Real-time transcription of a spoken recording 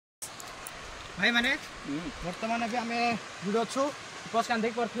भाई माने वर्तमान अभी आम भिड़ अच्छु बस का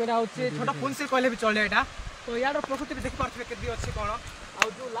देख पारे छोटा पेंसिल कहले भी चले यहाँ तो यार प्रकृति भी देख पारे के अच्छी कौन आ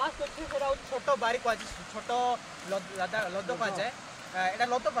जो लास्ट अच्छे छोट बारी कह छोट लद कह जाए यहाँ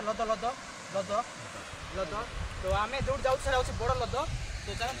लद लद लद लद लद तो आम जो जाऊँ बड़ लद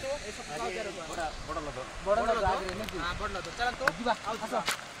तो चलतु चलतु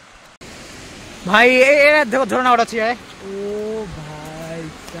भाई ये देखो झरना गोटे अच्छी है ओ भाई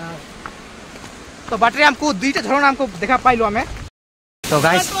तो बाटरी हमको दुईटा झरना हमको देखा पाइलु हमें तो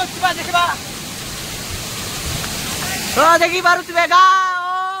गाइस देखिबा तो देखि पारुथिबे गा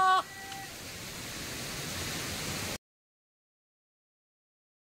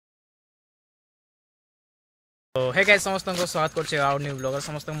तो हे गाइस समस्त को स्वागत करछे आउ न्यू ब्लॉगर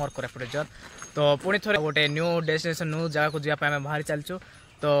समस्त मोर करे प्रेजर तो पुणी थोड़े गोटे न्यू डेस्टिनेशन न्यू जगह को जिया पे बाहर चलछु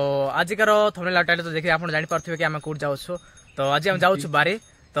तो आजिकार थंबनेल टाइटल तो देखि आपण जानि पारथिबे कि आमे कोड जाउछु तो आज हम जाउछु बारी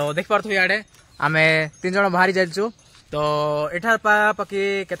तो देख पारथिबे याडे आमे 3 जण बाहर जाइछु तो एठार पाकी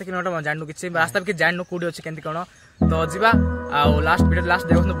केते किलोमीटर जाननु किछि रास्ता भी जाननु कोडी अछि केंति कोन तो जीवा आ लास्ट वीडियो लास्ट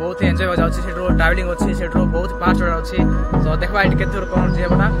देखनु बहुत एन्जॉय हो जाउछि सेठरो ट्रैवलिंग अछि सेठरो बहुत पास चढ़ा अछि तो देखबा एट केते कोन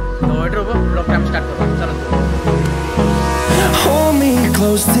जेबा तो एठरो ब्लॉग टाइम स्टार्ट करबा चलो Hold me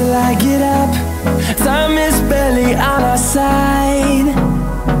close till I get up. Time is barely on our side.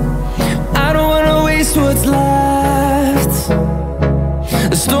 I don't wanna waste what's left.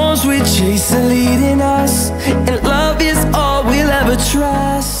 The storms we chase are leading us, and love is all we'll ever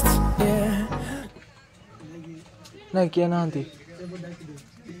trust. Yeah. नहीं किया ना aunty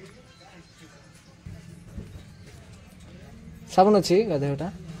साबुन अच्छी गाधेटा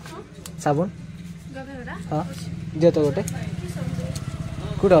साबुन हाँ दियो तो गोटे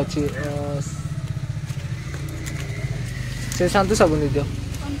कूड़ा अच्छी से शांति साबुन दियो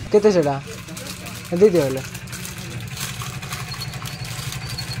केते सेटा दे दियो हेले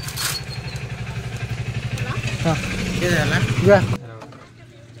हाँ के जाला जा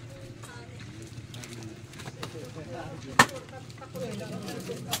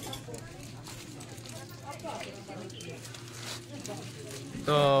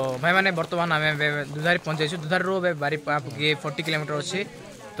तो भाई माने वर्तमान आम दुधारी पहुंचे दुधार रू बारी पापकी 40 किलोमीटर अच्छी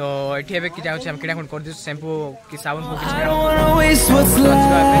तो ये एबे कि जाउछ हम किडा कोन कर दिस शैम्पू की साबुन को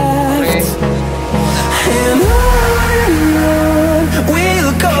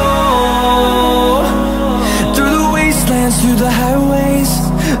through the highways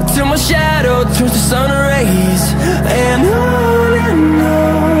till my shadow turns to sun rays and on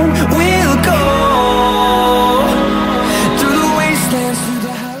we'll go through the wastelands through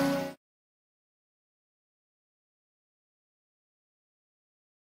the highways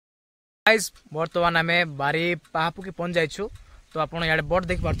guys वर्तमान आमे बारी पापु की पहुंच जाइछु तो आपण याडे बोर्ड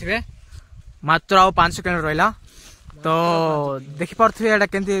देख पारथिबे मात्र आ 5 किलोमीटर रहला तो देख पारथिबे याडा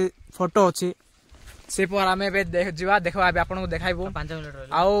केंती फोटो अछि से पर आमे बे जीवा देखबा आबे आपन को देखाइबो 5 किलोमीटर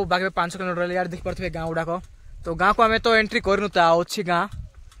आउ बाकी 5 किलोमीटर रहले यार देख पारथिबे गांव उडा को तो गांव को आमे तो एंट्री करनु ता अछि गां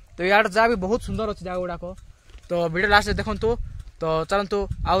तो यार जा भी बहुत सुंदर अछि जागा उडा को तो वीडियो लास्ट देखंतु तो चलंतु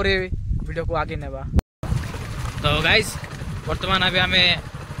आउरे वीडियो को आगे नेबा तो गाइस वर्तमान आबे आमे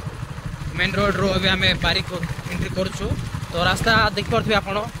मेन रोड रो अबे आमे बारी को एंट्री करछु तो रास्ता देख पारथिबे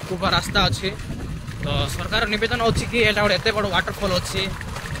आपन ऊपर रास्ता अछि तो सरकार निवेदन अछि कि एटा एते बड़ वाटरफॉल अछि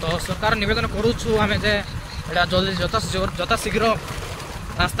तो सरकार निवेदन करूछु आमे जे एटा जल्दी जता शीघ्र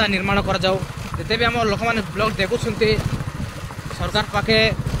रास्ता निर्माण कर जाऊ जते भी हम लोक माने ब्लॉग देखुछंती सरकार पाके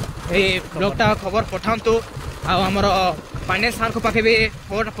ए ब्लॉगटा खबर पठांतु आ हमर पांडे सर को पाके भी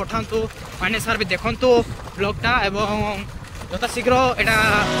खबर पठांतु पांडे सर भी देखंतु ब्लॉगटा एवं जता शीघ्र एटा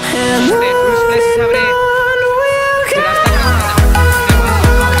टूरिस्ट प्लेस हिसाब रे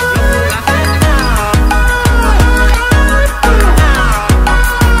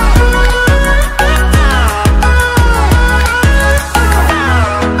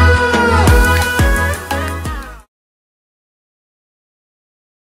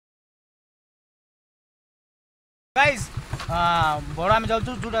गाइस बड़ा में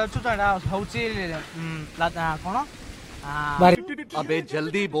जाउछु जुडा जाउछु तो एटा होउची कोन अबे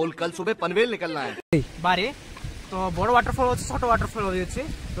जल्दी बोल कल सुबह पनवेल निकलना है बारी तो बड़ वाटरफॉल होछि छोट वाटरफॉल होछि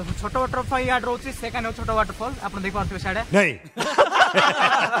तो छोट वाटरफॉल याड रोछि सेकंड छोट वाटरफॉल आपण देख पारथिबे साडे नहीं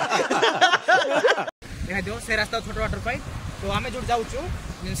देखा दियो से रास्ता छोट वाटरफॉल तो आमे जुड जाउछु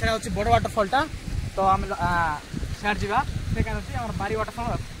सेडा होछि बड़ वाटरफॉलटा तो हम साड जीवा सेकंड होछि हमर बारी वाटरफॉल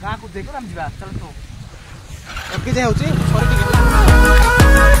गां को देखो हम जीवा चल तो ओके जाय होछि sorry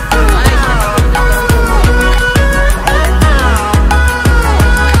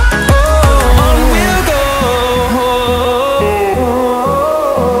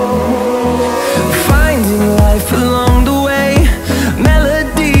finding life along the way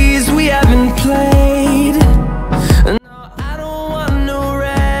melodies we haven't played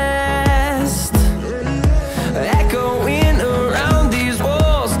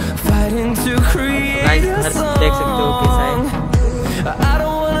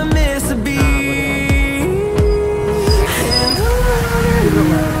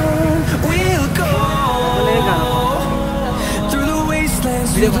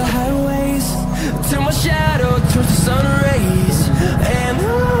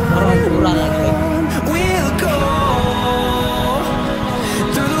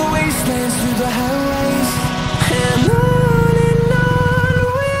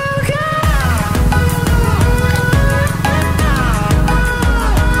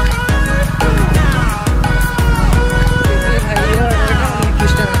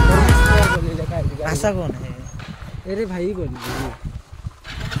ऐसा कौन है? अरे भाई बोल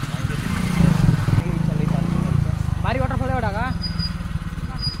बारी वाटरफॉल एटा का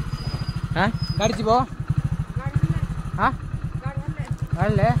हां गाड़ी जीवो हां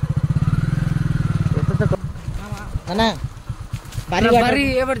गाड़ी ले ना बारी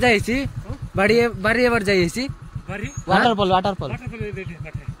एवर जाइছি बारी एवर जाइছি वाटरफॉल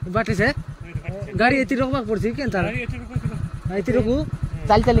बाटे से गाड़ी एति रोकबा पड़छि केन तार एति रोकू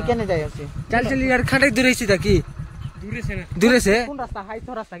चल चल केने जाय अछि चल यार खडे दूरे छी तकी दूरे से कोन रास्ता हाई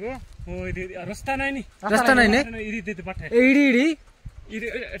तो रास्ता के ओ रास्ता नाही ने इडी देते बाटे इडी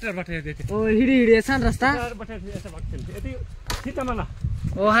एटर बाटे देते ओ हिडी सान रास्ता बाटे ऐसा बाटे एति सीता माना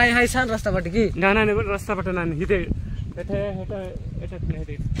ओ हाई सान रास्ता बाटे की ना रास्ता बाटे ना हिते एटे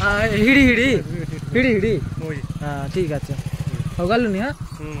नहीं हां हिडी ओई हां ठीक আছে हो गलु नि हां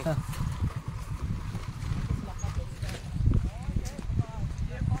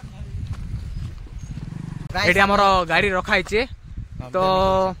एटी हमर गाड़ी रखा हिचे तो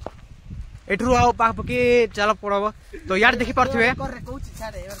एठरू आओ पाक पकी चल पड़ब तो यार देखि परथिबे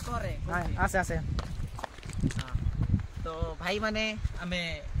आसे आसे तो भाई माने हमें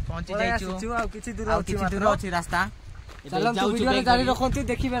पहुंची जाइछु आ किछि दूर अछि रास्ता चलो तू वीडियो रे गाड़ी रखंती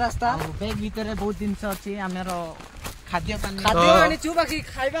देखिबे रास्ता बैग भीतर रे बहुत दिन से अछि हमरो खाद्य आनी छु बाकी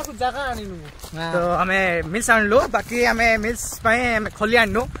खाइबा को जगह आनीनु तो हमें मिल्स आनलो बाकी हमें मिल्स पय हमें खोली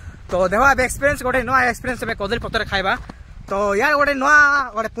आनलो तो देखो अब एक्सपीरियंस गोटे नुआ एक्सपीरियंस में कदली पत्र खाइबा तो यार गोटे नुआ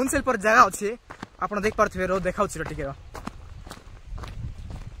गोटे पुनसिल पर जगह अछि आपण देख परथिबे रो देखाउछि रो टिके रो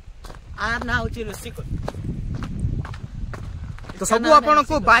आर ना होछि रसी तो सब आपन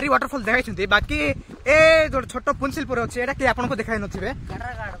को बारी वाटरफॉल देखाइ छथि बाकी ए जो छोट पुनसिल पर अछि एटा कि आपन को देखाइ नथिबे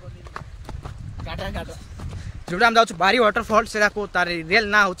गाडा जोडा हम जाउछ बारी वाटरफॉल सेरा को तार रियल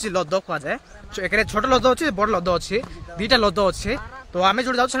ना होछि लद्दो को जाय एकरे छोट लद्दो अछि बड़ लद्दो अछि दुईटा लद्दो अछि तो आमे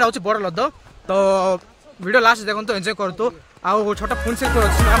जोड़ जाउछ सेरा होछि बड़ लद्दो तो वीडियो लास्ट देखन तो एन्जॉय करतो आ छोटा पुनसिल पर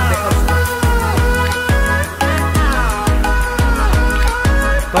अछि हम देखाउछ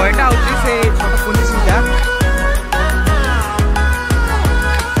तो एटा होछि से छोटा पुनसिल का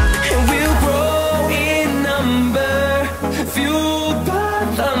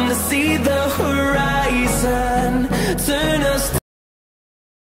See the horizon turn us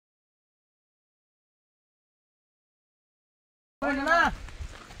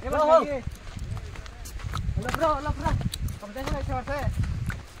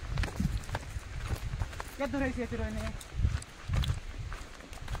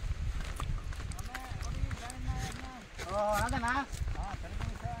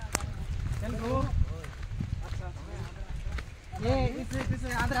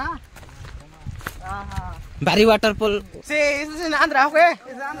Andhra बारी वाटरफॉल से इस आंध्रा ओके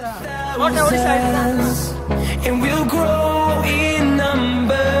इस आंध्रा ओटे Odisha and we'll grow in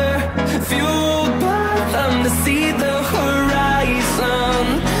number fueled by them to see the horizon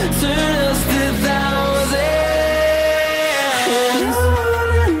turn us to thousands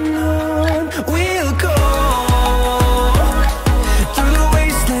and on we'll go through the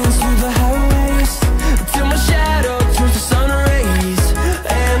wastelands through the highways till my shadow turns to sun rays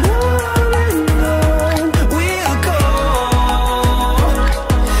and on we'll go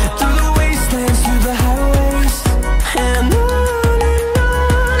through the wastelands through the highways and on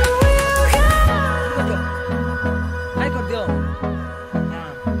we'll go हाय कर दियो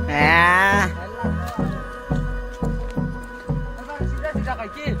सीधा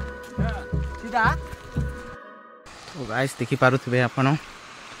कहि सीधा तो guys देखि पारुथिबे आपण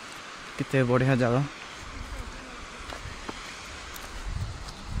किते बढ़िया जगह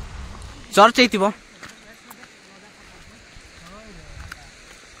चर्च हेतिबो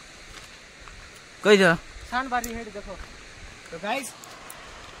कहि जा सान बारी हेड देखो तो गाइस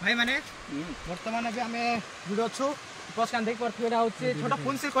भाई माने वर्तमान अभी हमें वीडियो छु बस कान देख परथिबे एटा होछि छोटा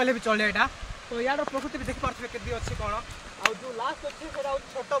पुनसिल कहले भी चले एटा तो यार प्रकृति भी देख परथिबे केदी अछि कोन आ जो लास्ट अछि सेटा होछि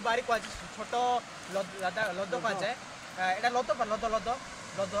छोटो बारी को छोटो लद्दो को जाय एटा लद्दो पर लद्दो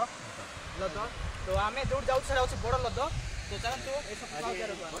तो हमें दूर जाउ सेटा होछि बड़ लद्दो तो चलन तो ए सब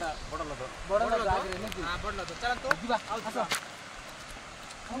बड़ लद्दो हां बड़ लद्दो चलन तो जीवा आसो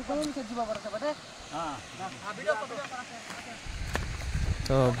हम कोन से जीवा बरसे बटे हां वीडियो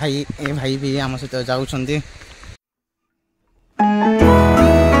तो भाई भी आम सहित जाऊँगी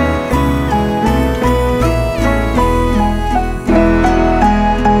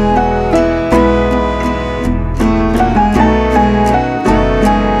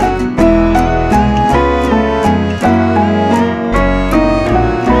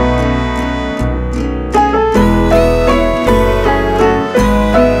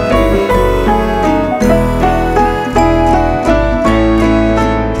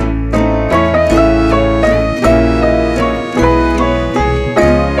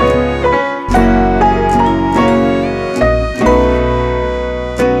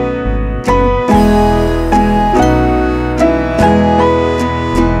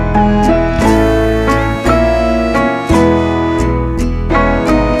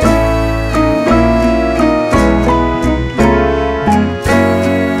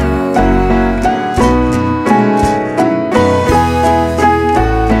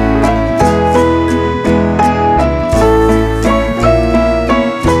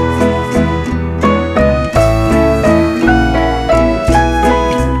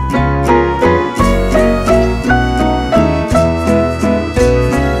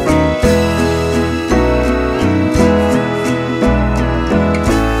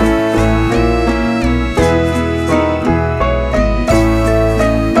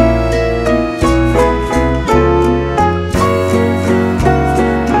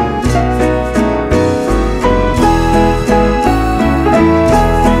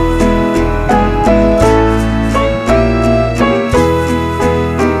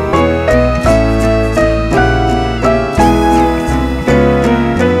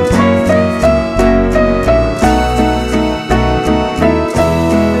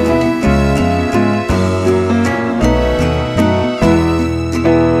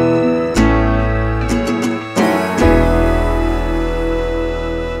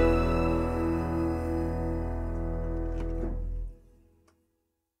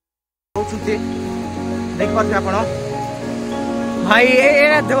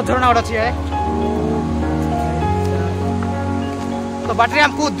भाई देखो झरना गोटे अच्छी है। तो बाटरे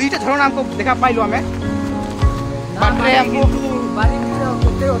हमको दुईटा झरना हमको देखा पाइलु हमें बाटरे हमको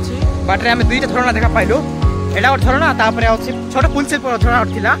बाटरे हमें दुईटा झरना देखा पाइलु एटा गोटे झरना तापर अछि छोट पुलसे झरना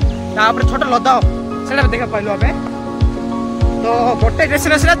उठिला तापर छोट लदा सेटा देखा पाइलु हमें। तो गोटे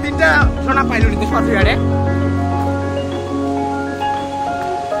डेस्टिनेशन तीनटा झरना पाइलु देखा याडे।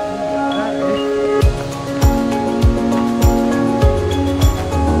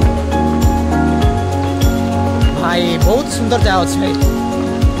 भाई बहुत सुंदर जगह अच्छे भाई।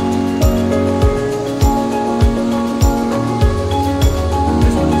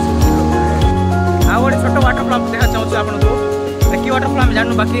 गोटे छोट वाटरफॉल देखा चाहूँ आपको कि वाटरफॉल आम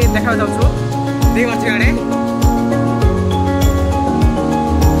जानू बाकी देखा चाहूँ देख अच्छे आड़े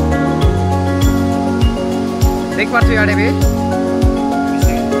देख पार्थ आड़े भी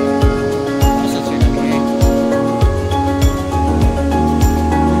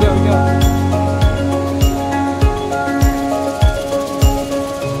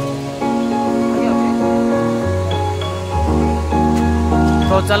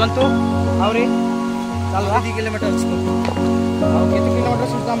तो चलतु आहरी चल 2 किलोमीटर केते किलोमीटर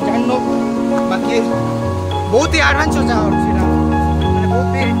से हम जाननो बाकी बहुत ही एडवेंचर जगह माने बहुत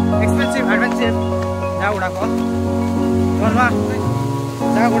ही एक्सपेंसिव एडवेंचर जगह गुड़ा को नवा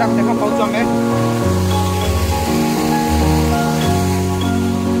जगह गुड़ा देखा पाउछ हमें।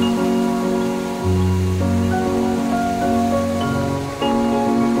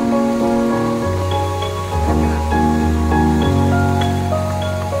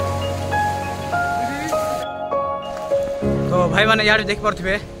 तो भाई मैंने यार देख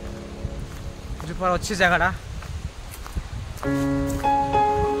पारे जो पर अच्छी जगह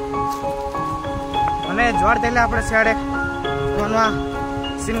मैंने जुआर देले आपने सियाड़े नुआ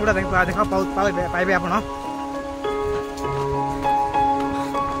सीन गुड़ा देखा पाइबे आप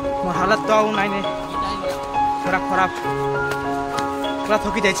मोर हालत तो आउ नाई पूरा खराब पूरा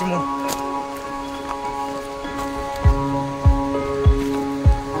थकी जाइए मु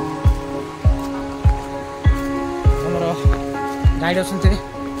गाइड अच्छे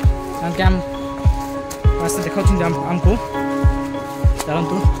हम रास्ता देखा आमको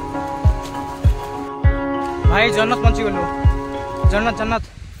चलतु भाई जन्नत पहुंची गलु जन्नत जन्नत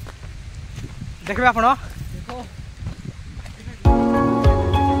देखिए आप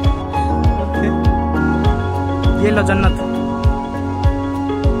ये लो जन्नत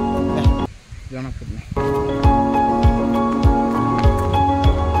जन्नत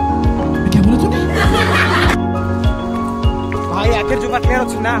भाई आखिर जो क्लियर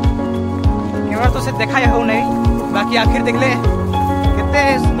अच्छी ना कैमरा तो से देखा हो नहीं बाकी आखिर देखले केते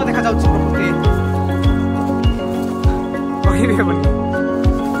सुंदर देखा जाउछ प्रकृति कहिबे बनी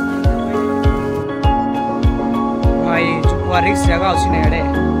भाई जो रिक्स जगह अच्छी ना एडे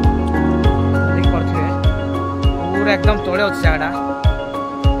देख परथे पूरा एकदम तोड़े अच्छी जगह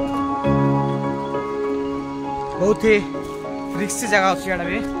बहुत ही रिक्स जगह अच्छी एडा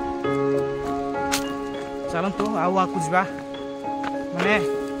भी चलतु आउ आकु जा माने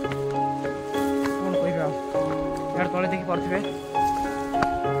कौन कह तले देखी पारे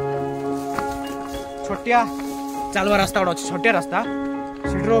छोटिया चलवा रास्ता गोटे अच्छे छोटिया रास्ता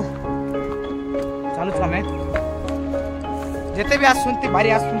सीड्रो चलुच आम जिते भी आसुंती बारी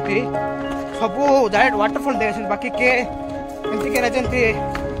आसुंती सबू डायरेक्ट वाटरफॉल देखे बाकी के जमी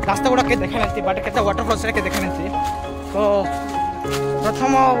रास्ता गुड़ा के देखा ना बाट के वाटरफॉल से देखा ना तो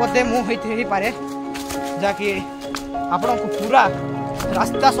प्रथम बोधे मुझे पारे जहाँकि आपण को पूरा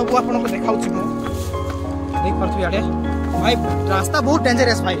रास्ता सब आपको देखा देख पार्थ इे भाई रास्ता बहुत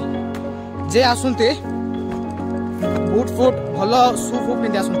डेंजरस भाई जे आसुंते बूट फुट भल शू फू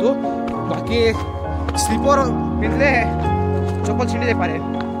पिंधि आसतु बाकी स्लीपर पिंधले चप्पल छिंडी दे पारे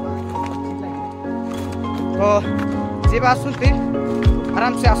तो जे आसुंते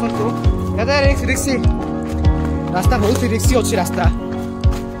आराम से आसतु रिक्सी रास्ता बहुत ही रिक्सी अच्छी रास्ता।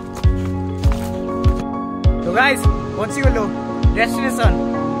 तो गाइस पहुंची गलु डेस्टिनेशन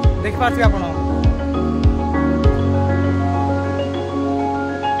देख पार्थे आप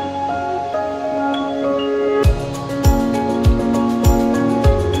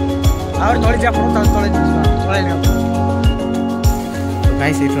और तले जा तले तो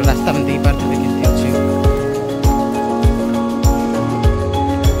गाइस ये रास्ता में देख पार्थे केमती अच्छे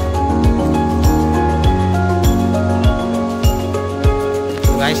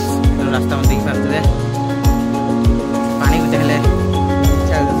तो गाइस रास्ता में देख पार्थे पानी को देखले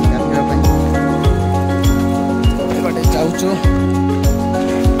जाऊँ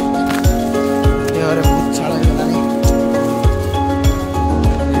देहरे बहुत छाड़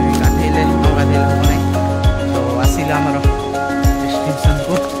गाधेले गाधेले हम तो आसिल आमर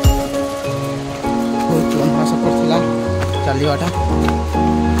चलवाटा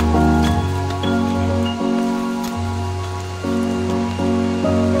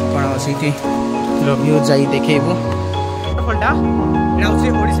कौन सीटी व्यू जाई देखेबो वाटरफॉलटा एटा होची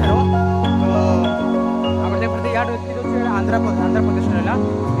ओडिसा रो तो आपण देखते याड एतकी होची आंध्र प्रदेश रहला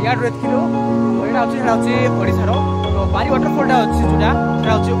याड एतकी रो एटा होची ओडिसा रो तो बारी वाटरफॉलटा होची जुडा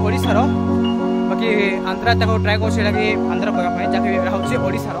एटा होची ओडिसा रो बाकी आंध्र तको ट्राई को सेटा कि आंध्र बगा पय जाके एटा होची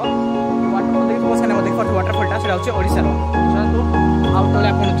ओडिसा रो वाटरफॉल देख बसने देख पार्थ वाटरफॉलटा सेटा होची ओडिसा रो चलतो आउ तले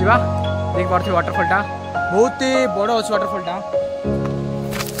आपण जिवा देख पार्थ वाटरफॉलटा बहुत ही बड़ अछि वाटरफॉलटा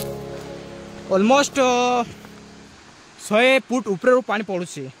ऑलमोस्ट 100 फुट ऊपर पानी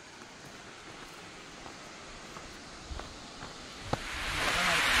पड़ुछि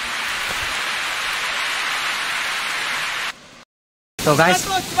तो गाइस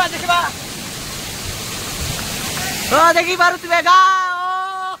देखी पारुथिबे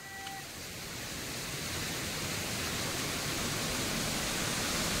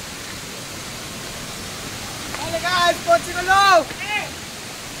गाइस पहुंची गलो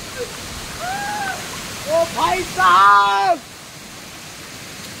ओ भाई साहब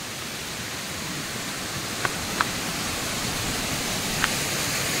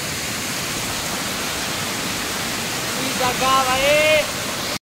जगह भाई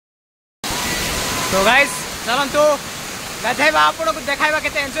तो गाइस चलंतु गाधैबा आपण को देखाइबा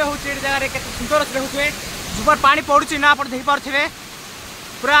केते एन्जॉय होछि ए जगह रे केते सुंदर देखुथबे ऊपर पानी पड़ुछि ना आपण देख पारथिबे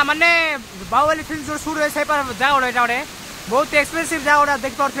पूरा माने बाहुबली फिल्म जो शूट होय से पर जागोडा एटा ओडे बहुत एक्सपेंसिव जागोडा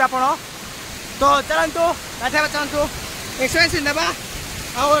देख पारथिबे आपण तो चलंतु गाधैबा चलंतु एक्सपेंसिव नेबा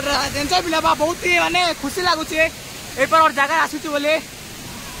और एन्जॉय भी नेबा बहुत ही माने खुशी लागुछि ए पर और जगह आसीछु बोले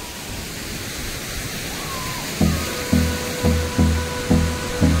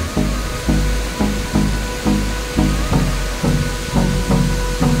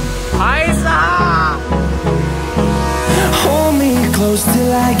Hold me close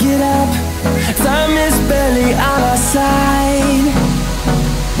till I get up. Time is barely on our side.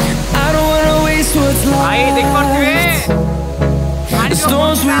 I don't wanna waste what's left. The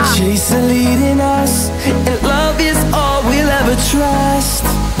storms we chase are leading us, and love is all we'll ever trust.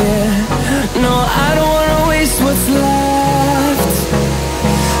 Yeah, no, I don't wanna waste what's left.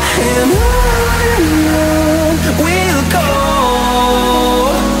 And on we'll go,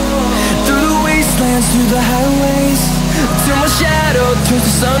 through the wastelands, through the highways, till my shadow turns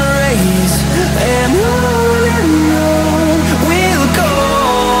to sun rays. And on we'll go,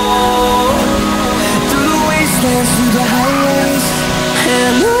 through the wastelands, through the highways,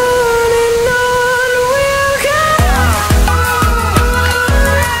 and on we'll go.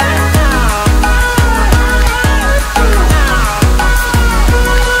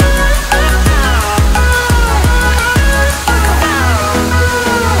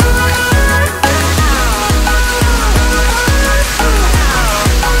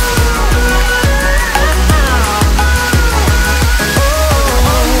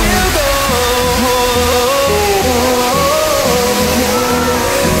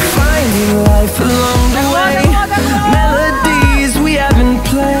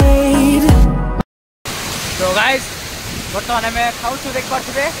 बर्तमान में खाऊ देख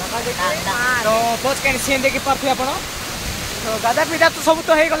पारे तो बहुत कहीं scene देखी पारे आप तो गाधा पीधा तो सब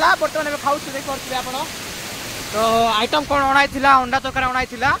तो होगा बर्तमान में खाऊ देख पारे आप तो आइटम कौन अणाई अंडा तरकारी अणाई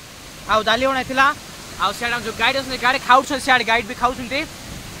आउ दाली अणाई आउ जो गाइड अच्छे गाड़ी खाऊ सियाड़े गाइड भी खाऊ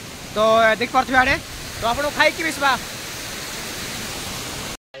तो देख पारे आड़े तो आप खाई बिसवा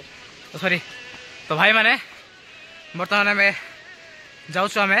तो सॉरी तो भाई मैंने बर्तमान में जाऊँ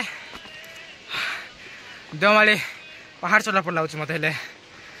आम देवमाली पहाड़ चढ़ा पड़ लगे मत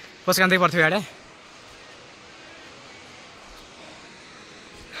पशुकान देख पारे आड़े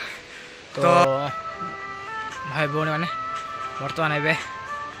तो भाई भौणी मैंने बर्तमान ए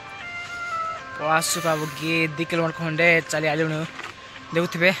पलासु अब कि 2 किलोमीटर खंडे चली आलु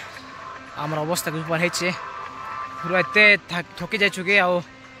देखुवे आमर अवस्था ऊपर है पूरा एत थकी जाइछु कि आउ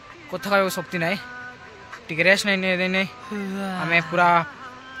कथा कह शक्ति ना टी रेस्ट नहीं आम पूरा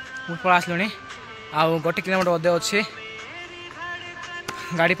ऊपर आसलुनी आउ 1 किलोमीटर अदे अच्छे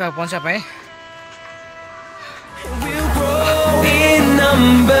गाड़ी पाक पहुंचा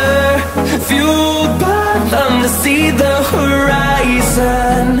Fueled by them to see the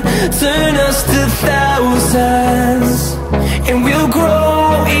horizon, turn us to thousands, and we'll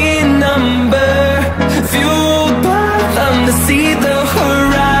grow in number. Fueled by them to see the